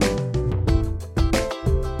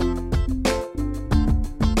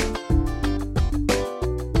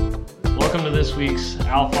week's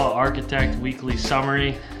Alpha Architect Weekly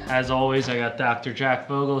Summary. As always, I got Dr. Jack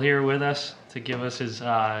Vogel here with us to give us his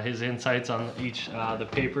insights on each the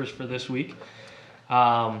papers for this week.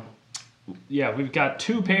 We've got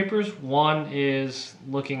two papers. One is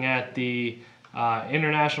looking at the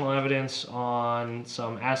international evidence on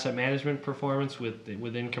some asset management performance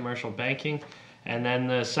within commercial banking. And then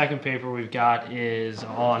the second paper we've got is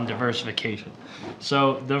on diversification.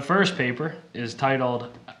 So the first paper is titled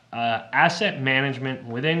Asset Management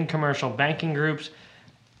Within Commercial Banking Groups,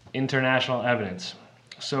 International Evidence.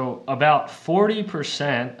 So about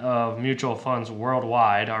 40% of mutual funds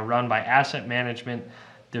worldwide are run by asset management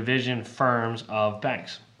division firms of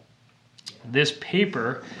banks. This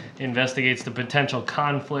paper investigates the potential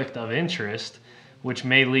conflict of interest which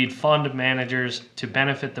may lead fund managers to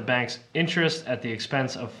benefit the bank's interest at the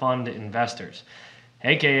expense of fund investors.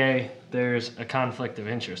 AKA, there's a conflict of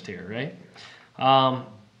interest here, right?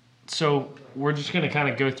 So we're just going to kind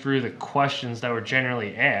of go through the questions that were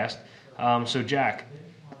generally asked. So Jack,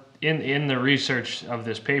 in the research of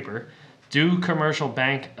this paper, do commercial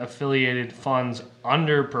bank affiliated funds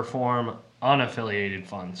underperform unaffiliated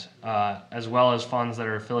funds, as well as funds that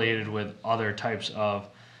are affiliated with other types of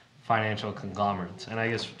financial conglomerates? And I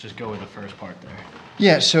guess just go with the first part there.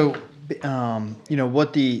 Yeah, so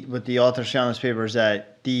what the authors found in this paper is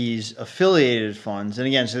that these affiliated funds, and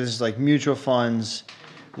again, so this is like mutual funds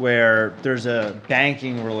where there's a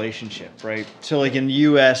banking relationship, right? So like in the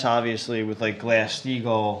U.S., obviously, with like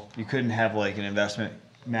Glass-Steagall, you couldn't have like an investment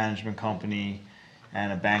management company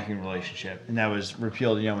and a banking relationship, and that was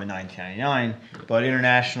repealed, in 1999. But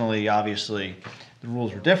internationally, obviously, the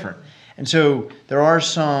rules were different. And so there are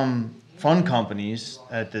some fund companies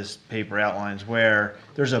that this paper outlines where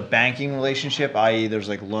there's a banking relationship, i.e. there's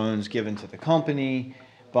like loans given to the company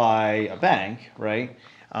by a bank, right?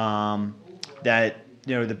 That,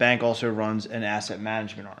 the bank also runs an asset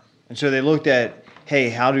management arm. And so they looked at, hey,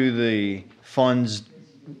 how do the funds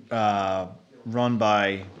run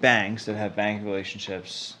by banks that have banking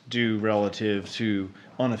relationships do relative to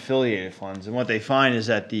unaffiliated funds? And what they find is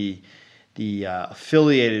that the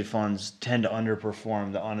affiliated funds tend to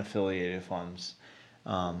underperform the unaffiliated funds.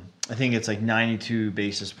 I think it's like 92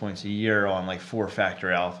 basis points a year on like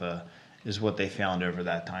 4-factor alpha is what they found over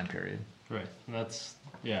that time period. Right.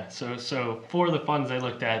 So for the funds they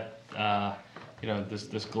looked at,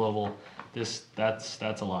 this global,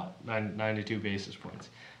 that's a lot, 92 basis points.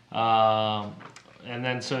 And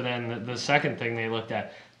then the second thing they looked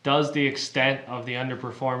at, does the extent of the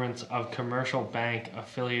underperformance of commercial bank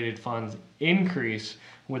affiliated funds increase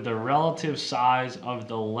with the relative size of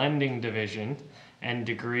the lending division and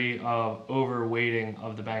degree of overweighting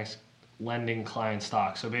of the bank's lending client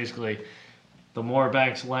stock? So basically, the more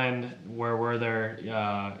banks lend, where were there,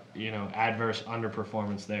 adverse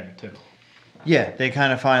underperformance there too? Yeah, they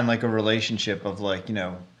kind of find like a relationship of like,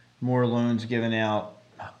 more loans given out,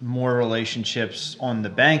 more relationships on the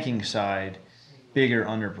banking side, bigger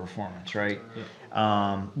underperformance, right?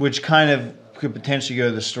 Yeah. Which kind of could potentially go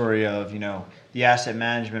to the story of, the asset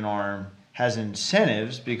management arm has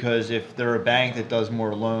incentives because if they're a bank that does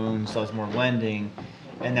more loans, does more lending,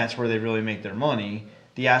 and that's where they really make their money,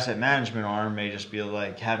 the asset management arm may just be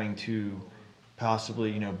like having to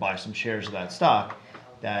possibly, buy some shares of that stock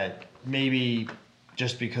that maybe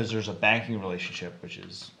just because there's a banking relationship, which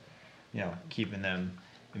is, keeping them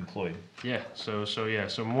employed. Yeah. So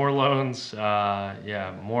more loans,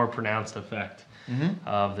 more pronounced effect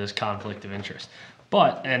of this conflict of interest.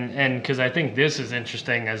 But and because I think this is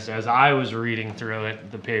interesting, as I was reading through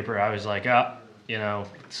the paper, I was like,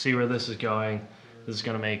 see where this is going. This is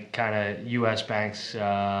going to make kind of U.S. banks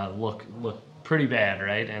look pretty bad,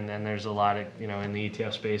 right? And then there's a lot of in the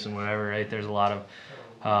ETF space and whatever, right? There's a lot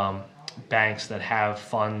of banks that have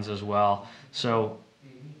funds as well. So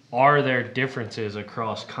are there differences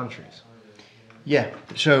across countries? Yeah,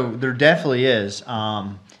 so there definitely is.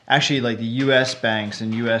 Actually, like the U.S. banks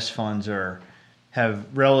and U.S. funds have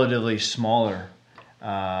relatively smaller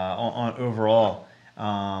on overall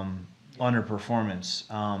underperformance.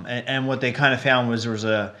 And what they kind of found was there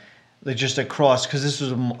was just across, because this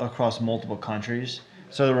was across multiple countries,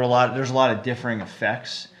 so there's a lot of differing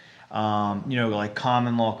effects. Like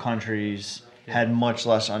common law countries had much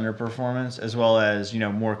less underperformance, as well as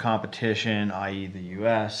more competition, i.e. the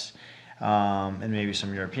U.S. And maybe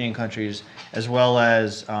some European countries, as well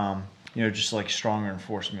as just like stronger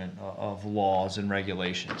enforcement of laws and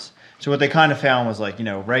regulations. So what they kind of found was like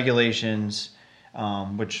regulations,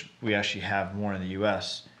 which we actually have more in the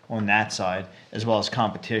U.S. on that side, as well as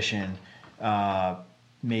competition,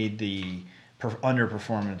 made the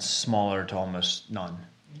underperformance smaller to almost none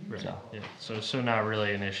Right. So. Yeah. So not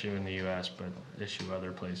really an issue in the U.S., but issue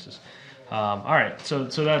other places. All right. So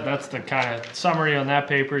that's the kind of summary on that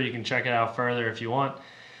paper. You can check it out further if you want.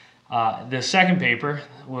 The second paper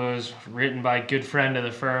was written by a good friend of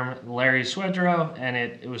the firm, Larry Swedrow, and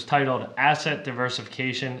it was titled "Asset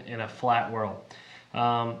Diversification in a Flat World."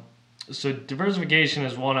 So diversification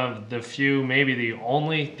is one of the few, maybe the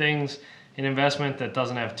only things in investment that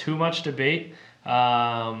doesn't have too much debate.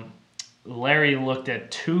 Larry looked at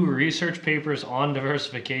 2 research papers on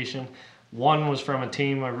diversification. One was from a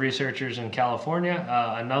team of researchers in California.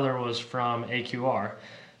 Another was from AQR.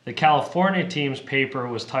 The California team's paper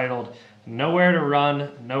was titled "Nowhere to Run,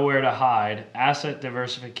 Nowhere to Hide, Asset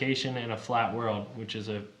Diversification in a Flat World," which is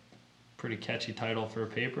a pretty catchy title for a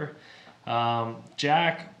paper.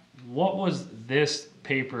 Jack, what was this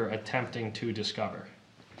paper attempting to discover?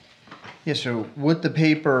 Yeah, so what the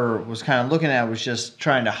paper was kind of looking at was just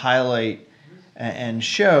trying to highlight and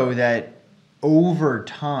show that over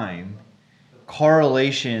time,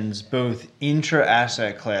 correlations both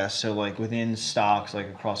intra-asset class, so like within stocks, like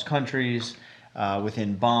across countries,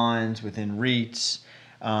 within bonds, within REITs,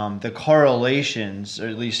 the correlations, or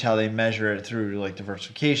at least how they measure it through like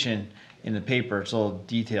diversification in the paper, it's a little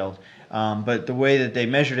detailed, but the way that they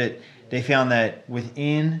measured it, they found that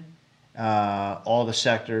within all the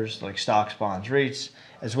sectors like stocks, bonds, REITs,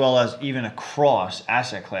 as well as even across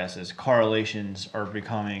asset classes, correlations are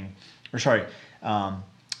becoming,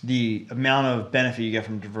 the amount of benefit you get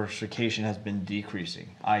from diversification has been decreasing,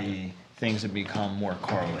 i.e. things have become more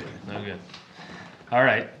correlated. No good. All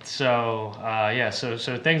right, so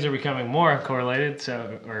so things are becoming more correlated,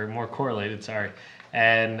 sorry.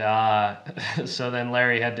 And so then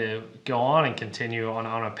Larry had to go on and continue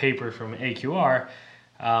on a paper from AQR,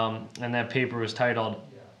 and that paper was titled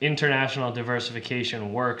 "International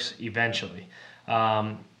Diversification Works Eventually."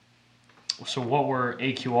 So what were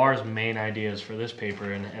AQR's main ideas for this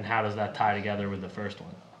paper, and how does that tie together with the first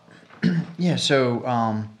one? Yeah, so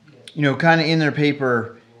kind of in their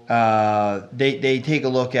paper, they take a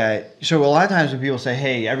look at. So a lot of times when people say,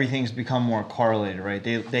 "Hey, everything's become more correlated," right?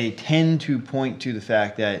 They tend to point to the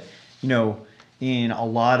fact that in a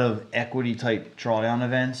lot of equity type drawdown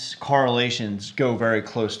events, correlations go very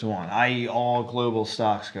close to 1, i.e., all global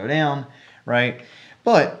stocks go down, right?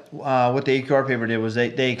 But what the AQR paper did was they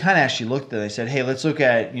kind of actually looked at it. They said, hey, let's look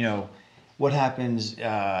at what happens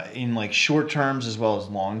in like short terms as well as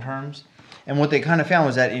long terms. And what they kind of found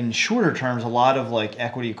was that in shorter terms, a lot of like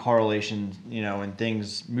equity correlation, and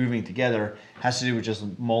things moving together has to do with just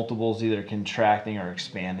multiples either contracting or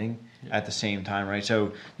expanding at the same time, right?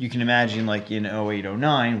 So you can imagine like in 08,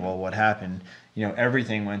 09, well, what happened?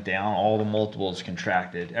 Everything went down, all the multiples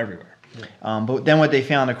contracted everywhere. Yeah. But then what they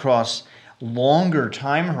found across longer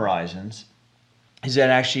time horizons is that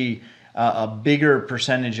actually a bigger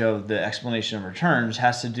percentage of the explanation of returns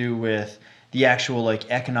has to do with the actual like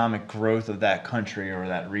economic growth of that country or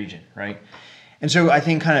that region, right? And so I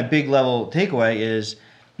think kind of big level takeaway is,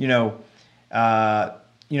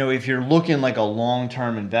 if you're looking like a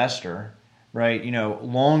long-term investor, right?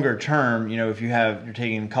 Longer term, if you're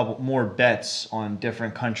taking a couple more bets on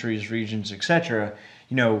different countries, regions, etc.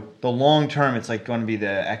 The long term, it's like going to be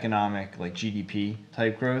the economic like GDP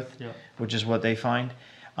type growth, yeah, which is what they find.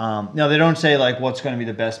 Now they don't say like what's going to be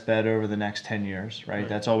the best bet over the next 10 years, right?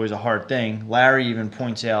 That's always a hard thing. Larry even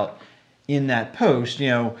points out in that post,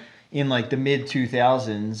 in like the mid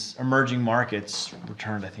 2000s, emerging markets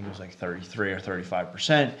returned, I think it was like 33 or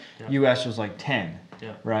 35%. Yeah. US was like 10,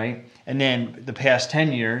 yeah, right? And then the past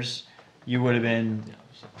 10 years, you would have been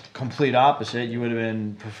complete opposite. You would have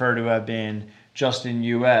been prefer to have been just in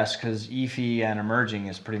US because EFI and emerging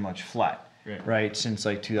is pretty much flat, right? Since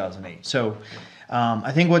like 2008. So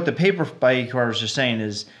I think what the paper by AQR was just saying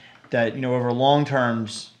is that over long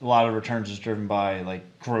terms, a lot of returns is driven by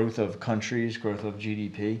like growth of countries, growth of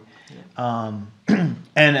GDP, and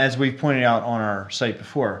as we've pointed out on our site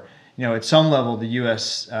before, at some level the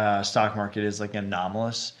U.S. Stock market is like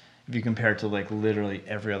anomalous if you compare it to like literally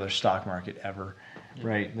every other stock market ever,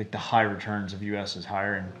 right? Like the high returns of U.S. is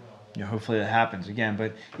higher, and hopefully that happens again.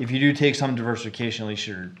 But if you do take some diversification, at least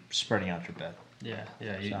you're spreading out your bet. Yeah.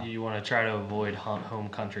 You want to try to avoid home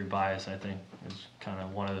country bias, I think, is kind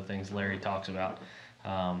of one of the things Larry talks about.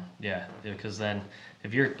 Because then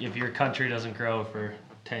if your country doesn't grow for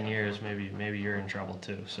 10 years, maybe you're in trouble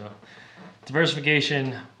too. So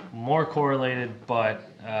diversification, more correlated, but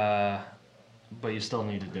you still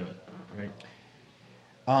need to do it, right?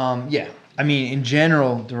 Yeah. I mean, in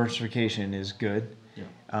general, diversification is good.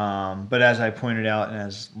 Yeah. But as I pointed out and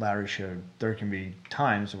as Larry showed, there can be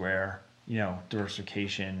times where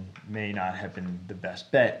diversification may not have been the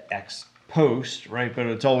best bet X post, right? But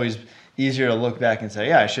it's always easier to look back and say,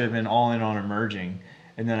 yeah, I should have been all in on emerging,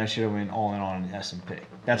 and then I should have been all in on S&P.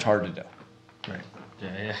 That's hard to do, right?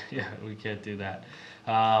 Yeah, we can't do that.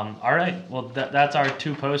 All right, well, that's our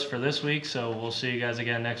 2 posts for this week, so we'll see you guys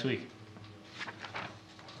again next week.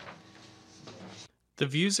 The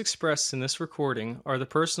views expressed in this recording are the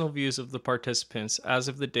personal views of the participants as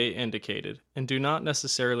of the date indicated, and do not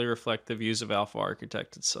necessarily reflect the views of Alpha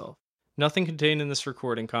Architect itself. Nothing contained in this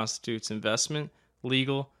recording constitutes investment,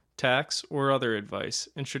 legal, tax, or other advice,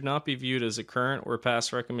 and should not be viewed as a current or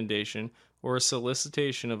past recommendation or a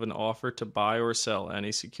solicitation of an offer to buy or sell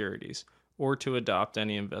any securities, or to adopt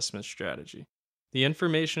any investment strategy. The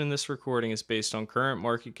information in this recording is based on current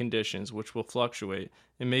market conditions, which will fluctuate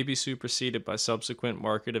and may be superseded by subsequent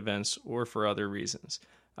market events or for other reasons.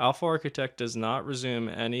 Alpha Architect does not resume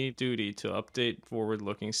any duty to update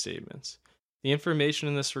forward-looking statements. The information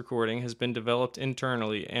in this recording has been developed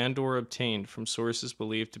internally and/or obtained from sources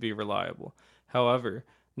believed to be reliable. However,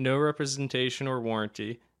 no representation or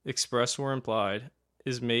warranty, express or implied,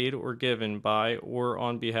 is made or given by or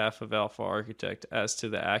on behalf of Alpha Architect as to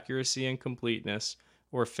the accuracy and completeness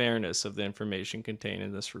or fairness of the information contained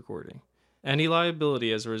in this recording. Any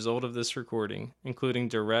liability as a result of this recording, including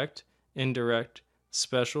direct, indirect,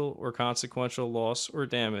 special, or consequential loss or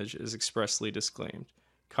damage, is expressly disclaimed.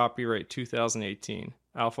 Copyright 2018,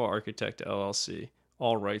 Alpha Architect LLC,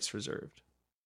 all rights reserved.